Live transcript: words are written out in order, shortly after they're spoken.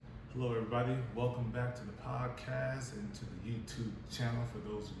Hello, everybody. Welcome back to the podcast and to the YouTube channel for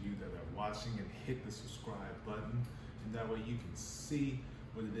those of you that are watching, and hit the subscribe button. And that way you can see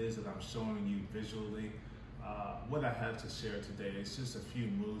what it is that I'm showing you visually. What I have to share today is just a few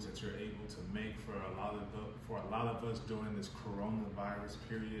moves that you're able to make for a lot of us during this coronavirus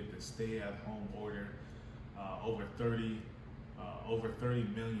period, the stay-at-home order. Over 30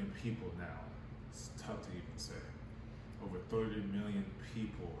 million people now. It's tough to even say. Over 30 million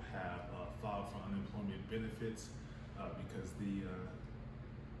people have filed for unemployment benefits because the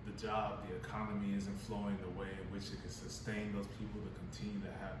economy isn't flowing the way in which it can sustain those people to continue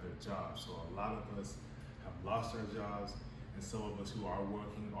to have their jobs. So a lot of us have lost our jobs, and some of us who are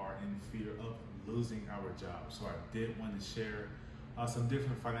working are in fear of losing our jobs. So I did want to share some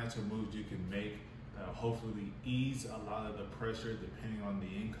different financial moves you can make hopefully ease a lot of the pressure depending on the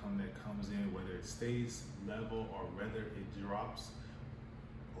income that comes in, whether it stays level or whether it drops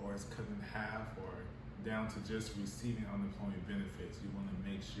or is cut in half or down to just receiving unemployment benefits. You want to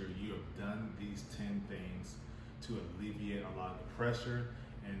make sure you have done these 10 things to alleviate a lot of the pressure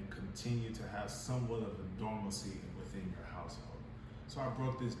and continue to have somewhat of a normalcy within your household. So I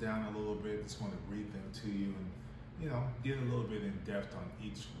broke this down a little bit. Just want to read them to you and get a little bit in depth on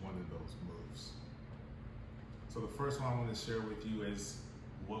each one of those moves. So the first one I want to share with you is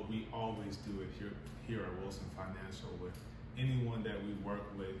what we always do here at Wilson Financial with anyone that we work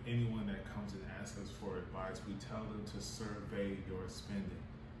with, anyone that comes and asks us for advice. We tell them to survey your spending.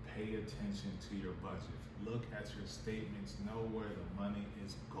 Pay attention to your budget. Look at your statements. Know where the money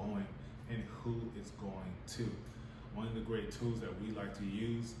is going and who it's going to. One of the great tools that we like to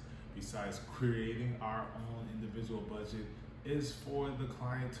use, besides creating our own individual budget, is for the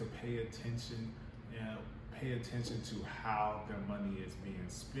client to pay attention to how their money is being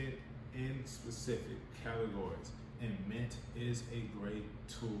spent in specific categories. And Mint is a great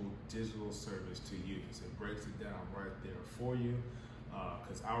tool, digital service to use. It breaks it down right there for you.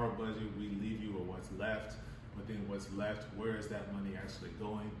 Because our budget, we leave you with what's left, but then what's left, where is that money actually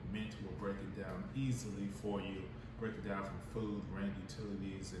going? Mint will break it down easily for you. Break it down from food, rent,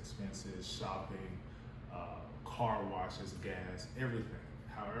 utilities, expenses, shopping, car washes, gas, everything.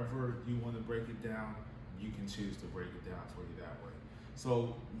 However you want to break it down, you can choose to break it down for you that way.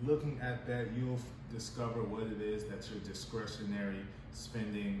 So looking at that, you'll discover what it is that your discretionary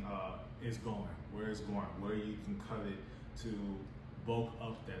spending is going, where it's going, where you can cut it to bulk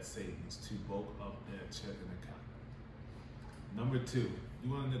up that savings, to bulk up that checking account. Number 2, you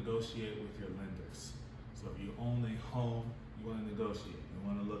want to negotiate with your lenders. So if you own a home, you want to negotiate. You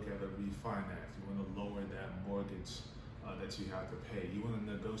want to look at a refinance. You want to lower that mortgage that you have to pay. You want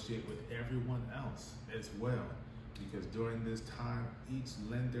to negotiate with everyone else as well, because during this time, each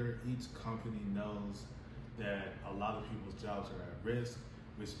lender, each company knows that a lot of people's jobs are at risk,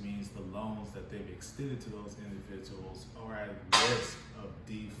 which means the loans that they've extended to those individuals are at risk of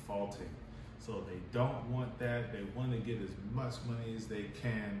defaulting. So they don't want that. They want to get as much money as they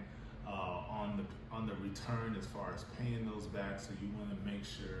can on the return as far as paying those back. So you want to make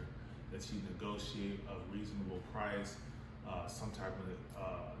sure that you negotiate a reasonable price, some type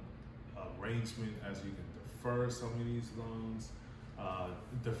of arrangement as you can defer some of these loans,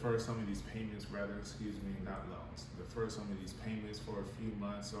 defer some of these payments rather, not loans, defer some of these payments for a few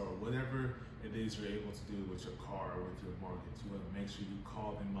months or whatever it is you're able to do with your car or with your mortgage. You want to make sure you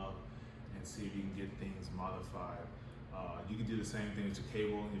call them up and see if you can get things modified. You can do the same thing with your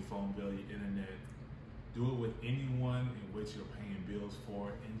cable and your phone bill, your internet. Do it with anyone in which you're paying bills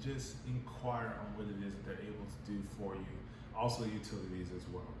for, and just inquire on what it is that they're able to do for you. Also utilities as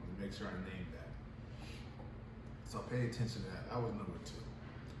well. Make sure I name that. So pay attention to that. That was number 2.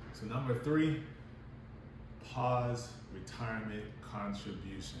 So number 3, pause retirement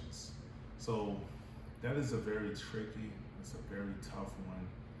contributions. So that is a very tricky, it's a very tough one.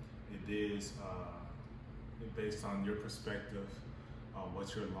 It is based on your perspective,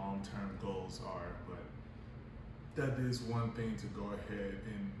 what your long-term goals are, but that is one thing to go ahead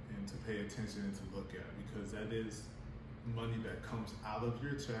and to pay attention and to look at, because that is money that comes out of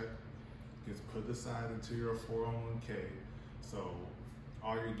your check, gets put aside into your 401k. So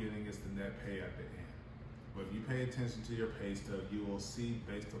all you're getting is the net pay at the end. But if you pay attention to your pay stub, you will see,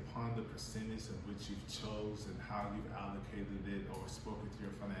 based upon the percentage of which you've chose and how you've allocated it or spoken to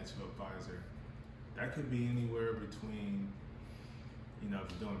your financial advisor, that could be anywhere between, if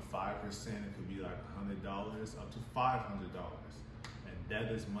you're doing 5%, it could be like $100 up to $500. And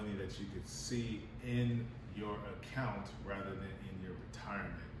that is money that you could see in your account rather than in your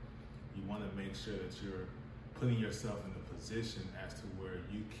retirement. You want to make sure that you're putting yourself in a position as to where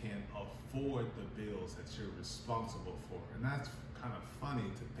you can afford the bills that you're responsible for. And that's kind of funny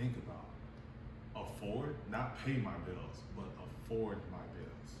to think about. Afford, not pay my bills, but afford my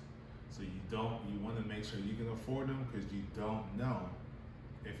bills. So you want to make sure you can afford them, because you don't know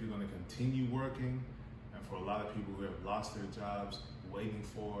if you're going to continue working. And for a lot of people who have lost their jobs, waiting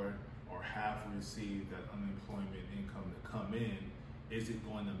for or have received that unemployment income to come in, is it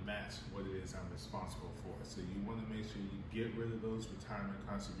going to match what it is I'm responsible for? So you want to make sure you get rid of those retirement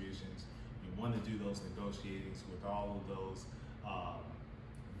contributions. You want to do those negotiatings with all of those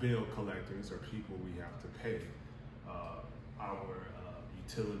bill collectors or people we have to pay. Our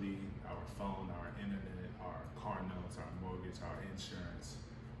utility, our phone, our internet, our car notes, our mortgage, our insurance.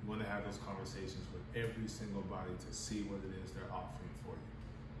 You want to have those conversations with every single body to see what it is they're offering for you.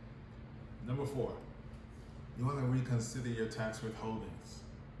 Number 4, you want to reconsider your tax withholdings.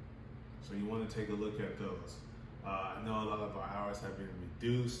 So you want to take a look at those. I know a lot of our hours have been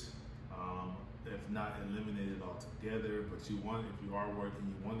reduced, if not eliminated altogether, but if you are working,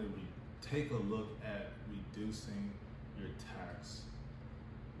 you want to take a look at reducing your tax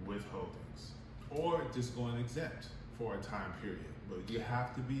withholdings, or just going exempt for a time period. But you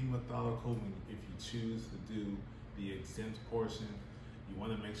have to be methodical if you choose to do the exempt portion. You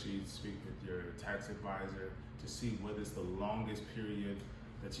want to make sure you speak with your tax advisor to see what is the longest period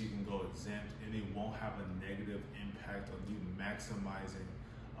that you can go exempt, and it won't have a negative impact on you maximizing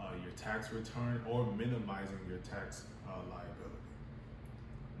your tax return or minimizing your tax liability.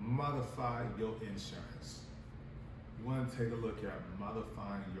 Modify your insurance. You want to take a look at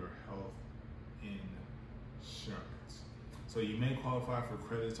modifying your health insurance. So you may qualify for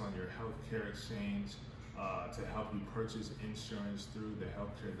credits on your healthcare exchange to help you purchase insurance through the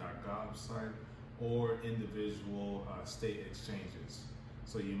healthcare.gov site or individual state exchanges.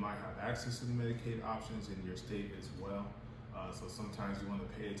 So you might have access to the Medicaid options in your state as well. So sometimes you want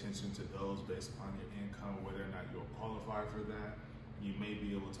to pay attention to those based upon your income, whether or not you'll qualify for that. You may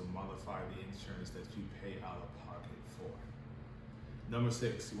be able to modify the insurance that you pay out of pocket for. Number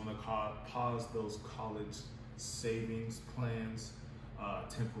 6, you want to pause those college savings plans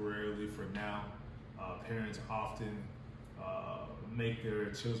temporarily for now. Parents often make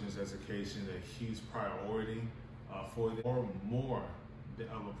their children's education a huge priority for them, or more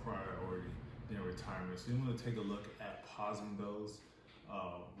of a priority than retirement. So you want to take a look at pausing those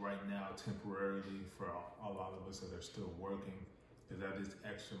right now temporarily for a lot of us that are still working, because that is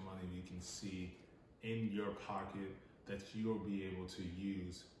extra money you can see in your pocket that you'll be able to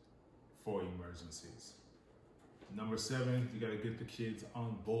use for emergencies. Number 7, you got to get the kids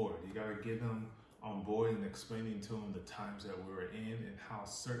on board. You got to get them on board and explaining to them the times that we're in and how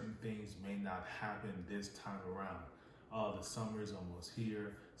certain things may not happen this time around. The summer is almost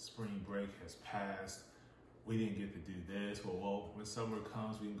here. Spring break has passed. We didn't get to do this. Well, when summer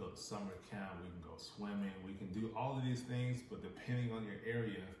comes, we can go to summer camp. We can go swimming. We can do all of these things, but depending on your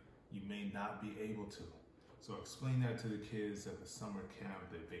area, you may not be able to. So explain that to the kids at the summer camp,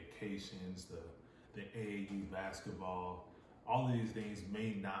 the vacations, the AAU basketball. All of these things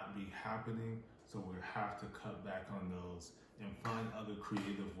may not be happening, so we have to cut back on those and find other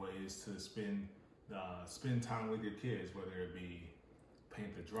creative ways to spend time with your kids, whether it be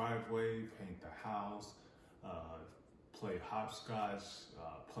paint the driveway, paint the house, play hopscotch,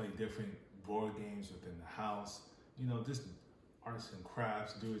 play different board games within the house, just arts and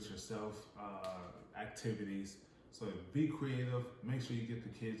crafts, do-it-yourself activities. So be creative, make sure you get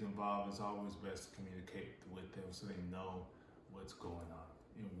the kids involved. It's always best to communicate with them so they know what's going on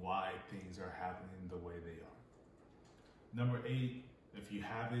and why things are happening the way they are. Number 8, if you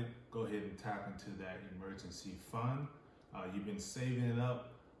have it, go ahead and tap into that emergency fund. You've been saving it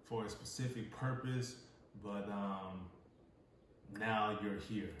up for a specific purpose, but now you're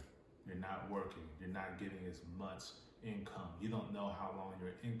here. You're not working. You're not getting as much income. You don't know how long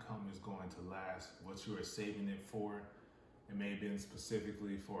your income is going to last, what you are saving it for. It may have been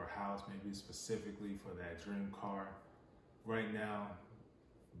specifically for a house, maybe specifically for that dream car. Right now,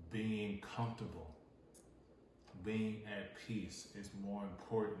 being comfortable, being at peace is more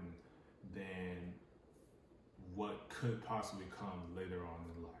important than what could possibly come later on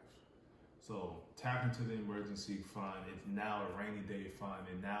in life. So tap into the emergency fund. It's now a rainy day fund,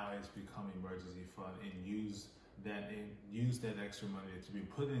 and now it's become emergency fund, and use that extra money that you've been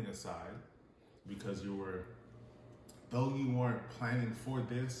putting aside, because though you weren't planning for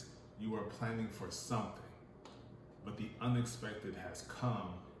this, you were planning for something. But the unexpected has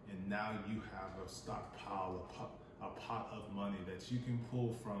come, and now you have a stockpile, a pot of money that you can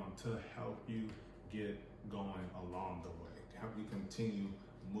pull from to help you get going along the way, to help you continue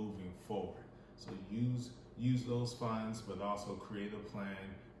moving forward. So use use those funds, but also create a plan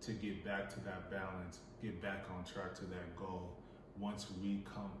to get back to that balance, get back on track to that goal once we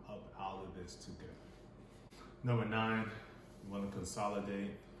come up out of this together. Number 9, you want to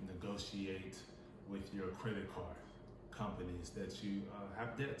consolidate, negotiate with your credit card companies that you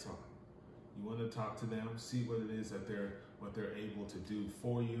have debts on. You want to talk to them, see what it is that what they're able to do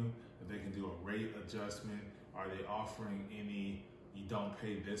for you. If they can do a rate adjustment, are they offering any, you don't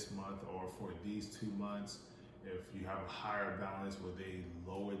pay this month or for these 2 months? If you have a higher balance, will they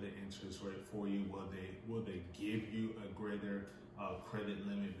lower the interest rate for you? Will they give you a greater credit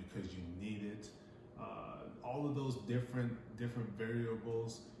limit because you need it? All of those different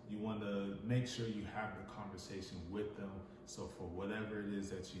variables, you want to make sure you have the conversation with them. So for whatever it is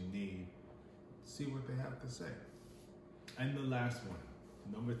that you need, see what they have to say. And the last one,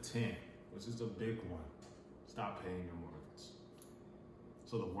 number 10, which is a big one, stop paying your mortgage.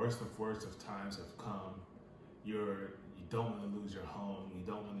 So the worst of times have come. You don't want to lose your home. You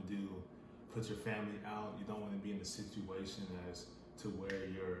don't want to put your family out. You don't want to be in a situation as to where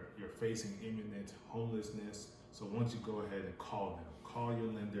you're facing imminent homelessness. So once you go ahead and call them, call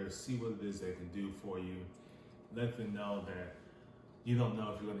your lender, see what it is they can do for you. Let them know that you don't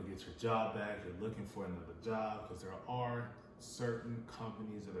know if you're going to get your job back. You're looking for another job, because there are certain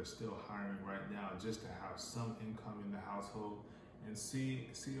companies that are still hiring right now just to have some income in the household. And see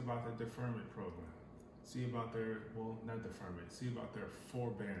about their deferment program. See about see about their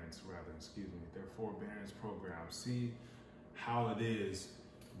forbearance program. See how it is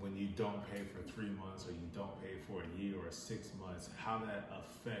when you don't pay for 3 months or you don't pay for a year or 6 months, how that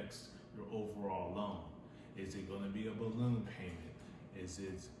affects your overall loan. Is it going to be a balloon payment? Is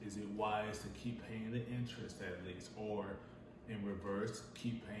it wise to keep paying the interest at least, or in reverse,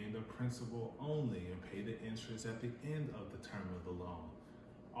 keep paying the principal only and pay the interest at the end of the term of the loan?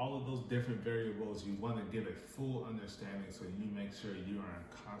 All of those different variables, you want to give a full understanding so you make sure you are in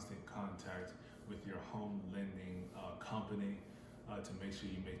constant contact with your home lending company to make sure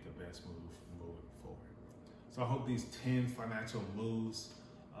you make the best move moving forward. So I hope these 10 financial moves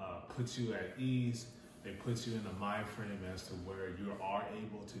put you at ease. They put you in a mind frame as to where you are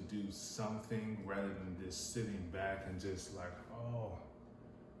able to do something rather than just sitting back and just like, oh,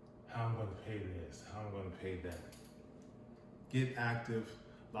 how am I going to pay this? How am I going to pay that? Get active.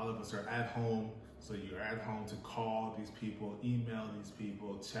 A lot of us are at home, so you're at home to call these people, email these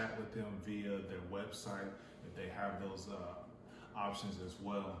people, chat with them via their website if they have those options as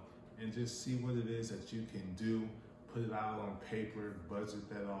well, and just see what it is that you can do. Put it out on paper, budget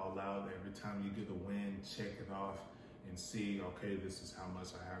that all out. Every time you get a win, check it off and see, okay, this is how much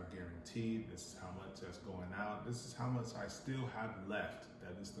I have guaranteed. This is how much that's going out. This is how much I still have left.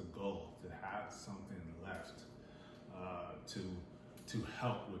 That is the goal, to have something left to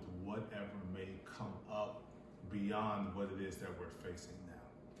help with whatever may come up beyond what it is that we're facing now.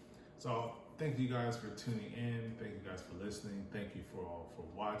 So thank you guys for tuning in. Thank you guys for listening. Thank you for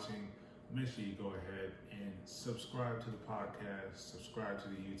watching. Make sure you go ahead and subscribe to the podcast, subscribe to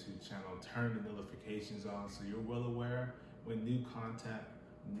the YouTube channel, turn the notifications on so you're well aware when new content,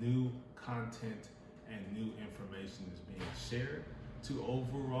 and new information is being shared to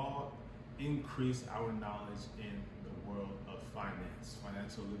overall increase our knowledge in the world of finance.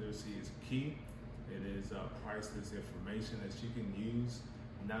 Financial literacy is key. It is priceless information that you can use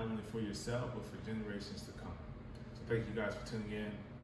not only for yourself, but for generations to come. So thank you guys for tuning in.